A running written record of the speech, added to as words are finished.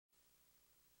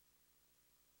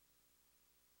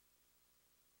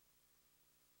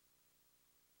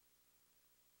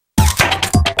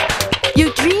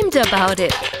You dreamed about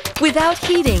it. Without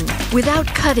heating, without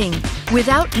cutting,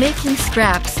 without making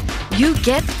scraps, you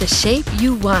get the shape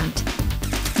you want.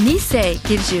 닛세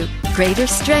gives you greater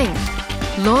strength,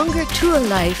 longer tool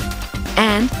life,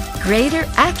 and greater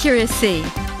accuracy.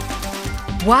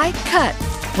 Why cut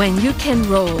when you can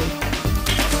roll?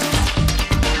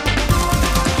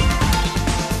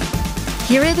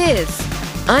 Here it is,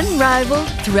 unrivaled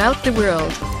throughout the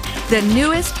world. The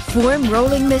newest form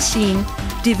rolling machine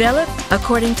developed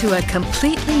according to a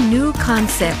completely new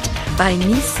concept by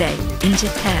닛세 in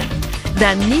Japan,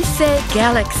 the 닛세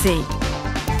Galaxy.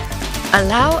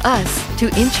 Allow us to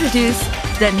introduce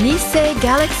the 닛세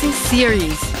Galaxy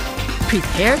series.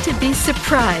 Prepare to be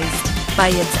surprised by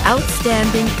its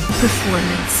outstanding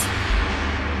performance.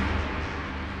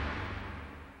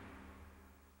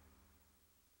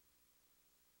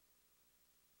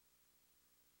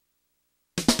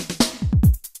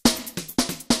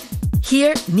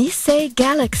 Here, 닛세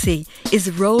Galaxy is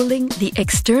rolling the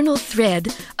external thread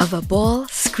of a ball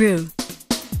screw.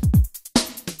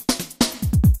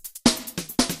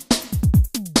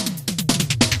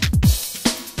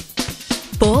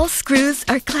 Ball screws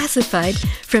are classified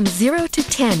from 0 to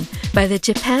 10 by the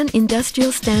Japan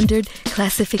Industrial Standard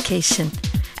Classification.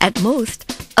 At most,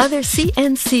 other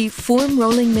CNC form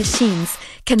rolling machines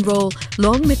can roll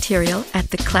long material at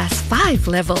the Class 5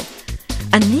 level.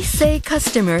 A 닛se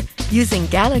customer using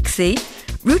Galaxy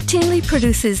routinely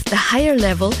produces the higher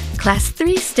level Class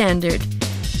 3 standard.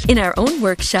 In our own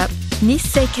workshop,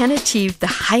 닛se can achieve the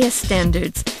highest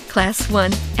standards, Class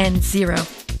 1 and 0.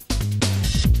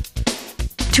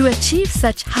 To achieve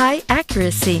such high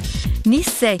accuracy,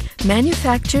 닛se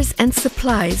manufactures and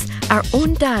supplies our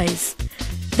own dies.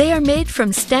 They are made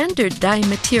from standard die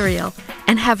material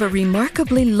and have a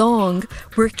remarkably long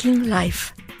working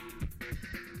life.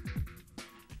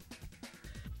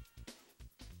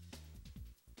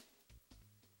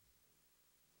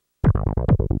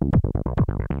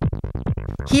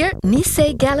 Here,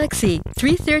 닛se Galaxy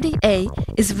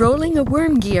 330A is rolling a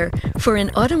worm gear for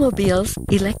an automobile's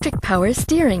electric power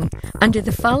steering under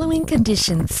the following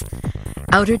conditions.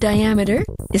 Outer diameter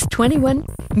is 21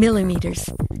 millimeters.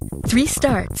 3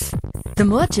 starts. The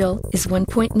module is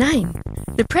 1.9.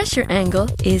 The pressure angle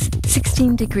is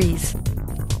 16 degrees.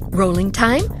 Rolling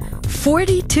time,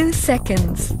 42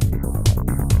 seconds.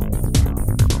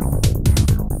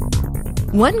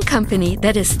 One company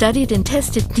that has studied and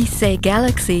tested 닛se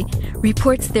Galaxy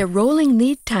reports their rolling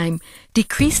lead time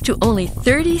decreased to only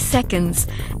 30 seconds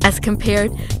as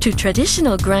compared to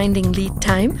traditional grinding lead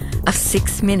time of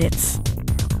 6 minutes.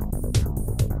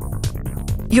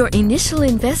 Your initial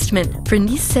investment for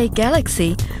닛se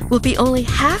Galaxy will be only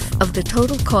half of the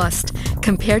total cost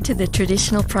compared to the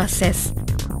traditional process.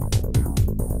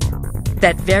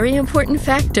 That very important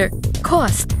factor,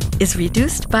 cost, is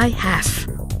reduced by half.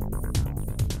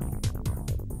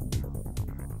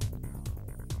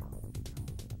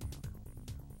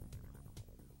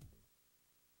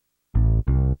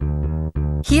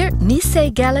 Here,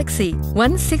 닛se Galaxy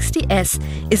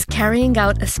 160S is carrying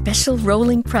out a special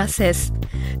rolling process.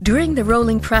 During the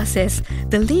rolling process,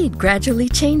 the lead gradually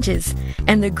changes,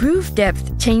 and the groove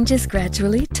depth changes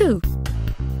gradually too.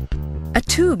 A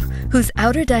tube whose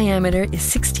outer diameter is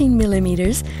 16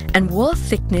 millimeters and wall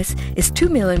thickness is 2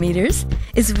 millimeters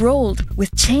is rolled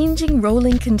with changing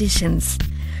rolling conditions.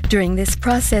 During this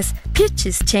process, pitch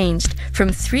is changed from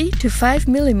 3 to 5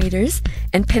 millimeters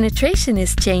and penetration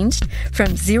is changed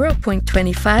from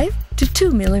 0.25 to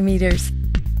 2 millimeters.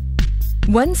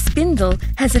 One spindle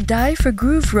has a die for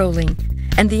groove rolling,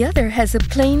 and the other has a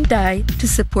plain die to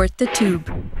support the tube.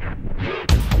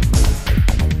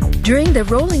 During the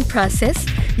rolling process,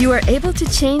 you are able to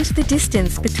change the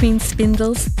distance between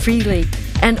spindles freely,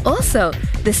 and also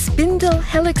the spindle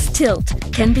helix tilt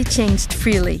can be changed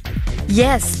freely.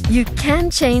 Yes, you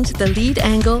can change the lead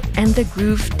angle and the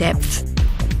groove depth.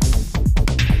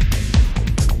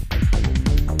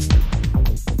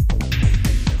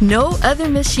 No other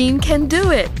machine can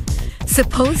do it.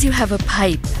 Suppose you have a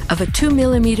pipe of a 2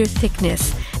 millimeter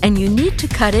thickness and you need to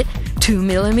cut it 2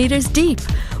 millimeters deep.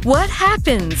 What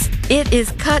happens? It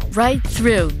is cut right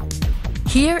through.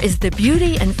 Here is the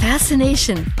beauty and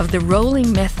fascination of the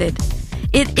rolling method.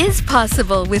 It is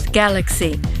possible with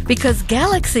Galaxy because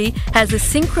Galaxy has a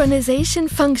synchronization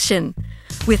function.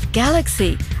 With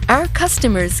Galaxy, our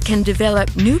customers can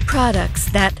develop new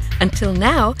products that, until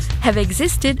now, have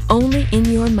existed only in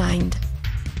your mind.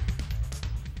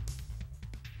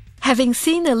 Having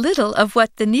seen a little of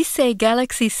what the 닛se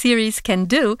Galaxy series can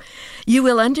do, you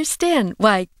will understand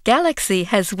why Galaxy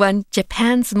has won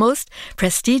Japan's most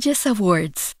prestigious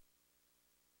awards.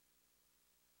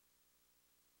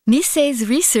 닛세's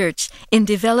research in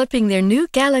developing their new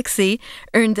Galaxy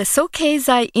earned the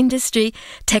Sokeizai Industry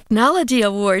Technology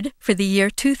Award for the year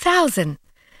 2000,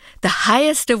 the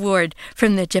highest award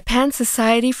from the Japan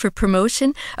Society for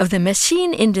Promotion of the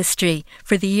Machine Industry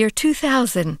for the year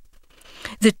 2000,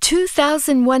 the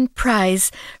 2001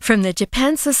 prize from the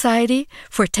Japan Society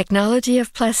for Technology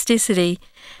of Plasticity,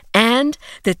 and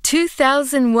the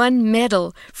 2001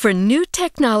 medal for new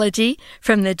technology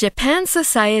from the Japan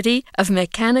Society of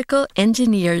Mechanical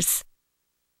Engineers.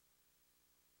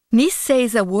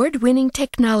 닛세's award-winning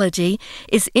technology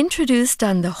is introduced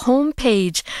on the home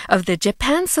page of the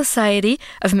Japan Society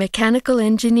of Mechanical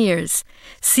Engineers.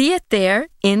 See it there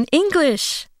in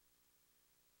English.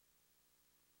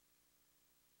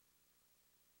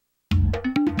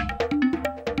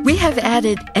 We have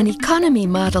added an economy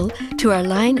model to our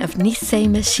line of Nissei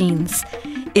machines.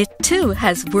 It too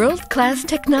has world-class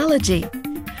technology.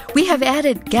 We have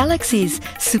added Galaxy's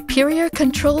superior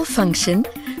control function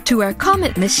to our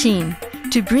Comet machine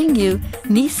to bring you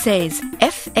Nissei's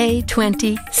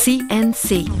FA20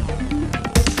 CNC.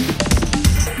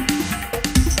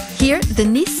 Here, the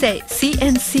Nissei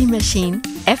CNC machine,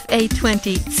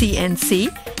 FA20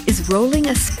 CNC, is rolling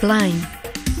a spline.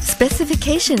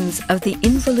 Specifications of the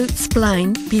involute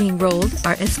spline being rolled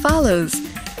are as follows.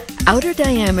 Outer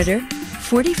diameter,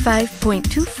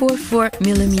 45.244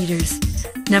 millimeters.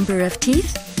 Number of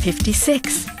teeth,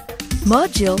 56.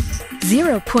 Module,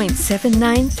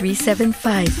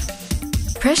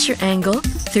 0.79375. Pressure angle,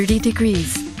 30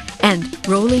 degrees. And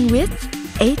rolling width,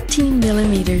 18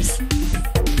 millimeters.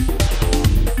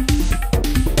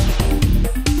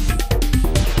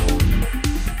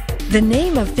 The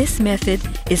name of this method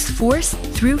is force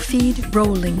through feed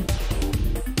rolling.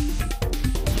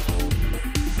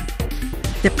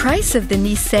 The price of the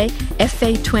Nissei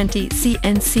FA20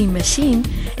 CNC machine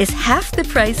is half the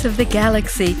price of the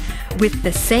Galaxy with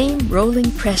the same rolling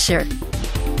pressure.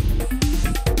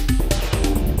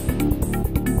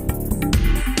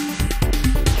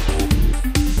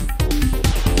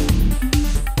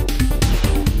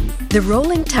 The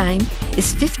rolling time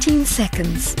is 15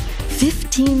 seconds.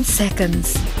 15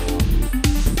 seconds.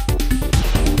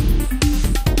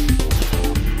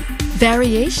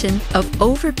 Variation of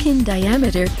overpin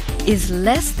diameter is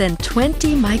less than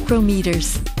 20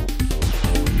 micrometers.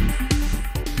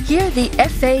 Here the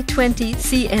FA20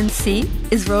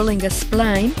 CNC is rolling a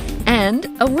spline and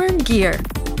a worm gear.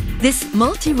 This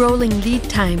multi-rolling lead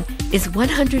time is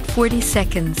 140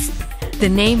 seconds. The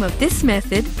name of this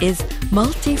method is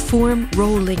multi-form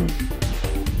rolling.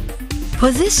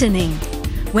 Positioning.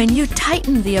 When you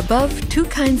tighten the above two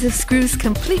kinds of screws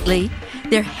completely,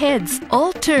 their heads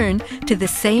all turn to the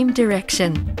same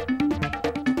direction.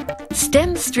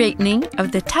 Stem straightening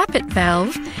of the tappet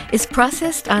valve is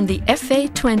processed on the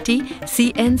FA20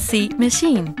 CNC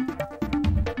machine.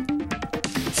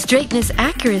 Straightness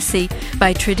accuracy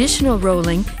by traditional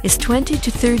rolling is 20 to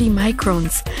 30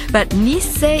 microns, but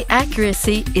Nissei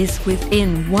accuracy is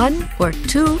within 1 or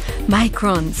 2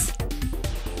 microns.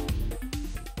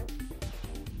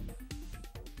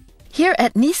 Here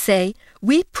at Nissei,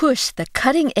 we push the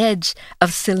cutting edge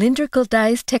of cylindrical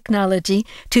dies technology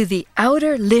to the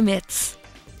outer limits.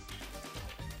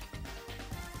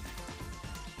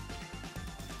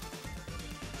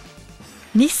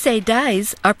 Nissei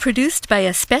dies are produced by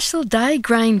a special die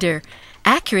grinder,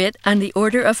 accurate on the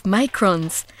order of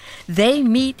microns. They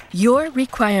meet your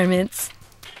requirements.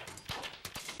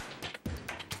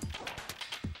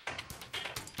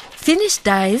 Finished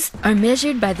dies are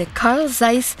measured by the Carl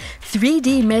Zeiss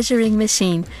 3D measuring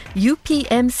machine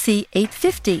UPMC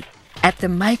 850 at the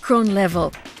micron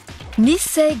level.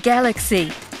 Nissei Galaxy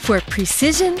for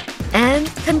precision and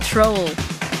control.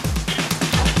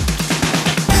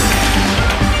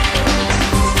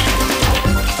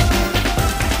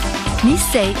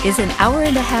 Nissei is an hour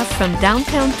and a half from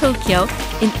downtown Tokyo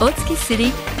in Otsuki City,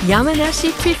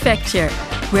 Yamanashi Prefecture,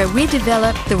 where we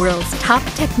develop the world's top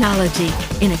technology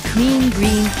in a clean,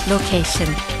 green location.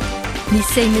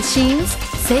 Nissei machines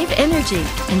save energy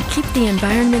and keep the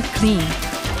environment clean.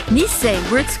 Nissei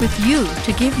works with you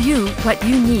to give you what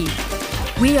you need.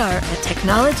 We are a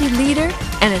technology leader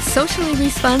and a socially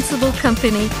responsible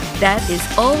company that is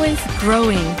always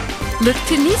growing. Look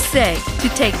to Nissei to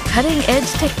take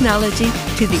cutting-edge technology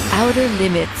to the outer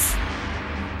limits.